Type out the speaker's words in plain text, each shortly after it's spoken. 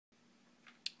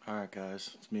Alright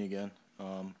guys, it's me again,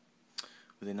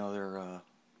 with another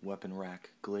weapon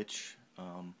rack glitch.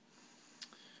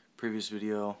 Previous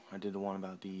video I did the one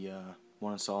about the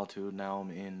one in Solitude. Now I'm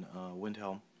in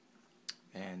Windhelm,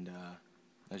 and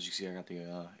as you can see I got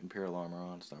the Imperial armor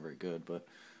on. It's not very good, but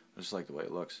I just like the way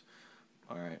it looks.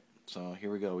 Alright, so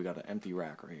here we go. We got an empty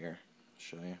rack right here. I'll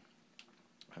show you.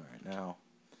 Alright, now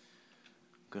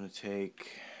I'm going to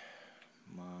take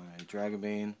my Dragonbane,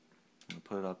 I'm going to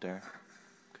put it up there.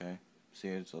 Okay, see,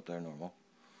 it's up there normal.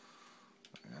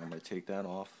 Right, I'm going to take that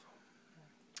off,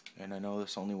 and I know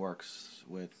this only works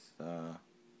with I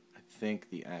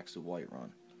think the axe of Whiterun.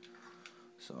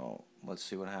 So let's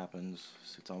see what happens.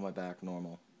 It's on my back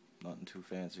normal, nothing too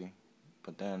fancy,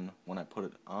 but then when I put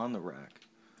it on the rack,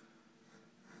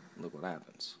 look what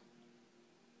happens.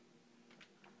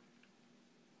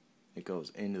 It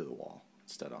goes into the wall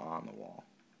instead of on the wall.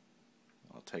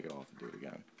 I'll take it off and do it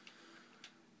again.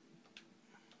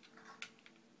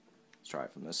 Try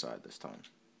it from this side this time.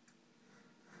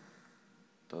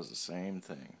 Does the same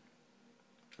thing.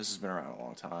 This has been around a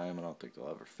long time. I don't think they'll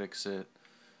ever fix it.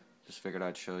 Just figured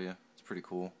I'd show you. It's pretty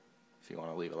cool. If you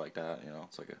want to leave it like that, you know,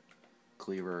 it's like a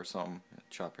cleaver or something.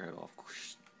 Chop your head off.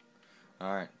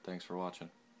 Alright, thanks for watching.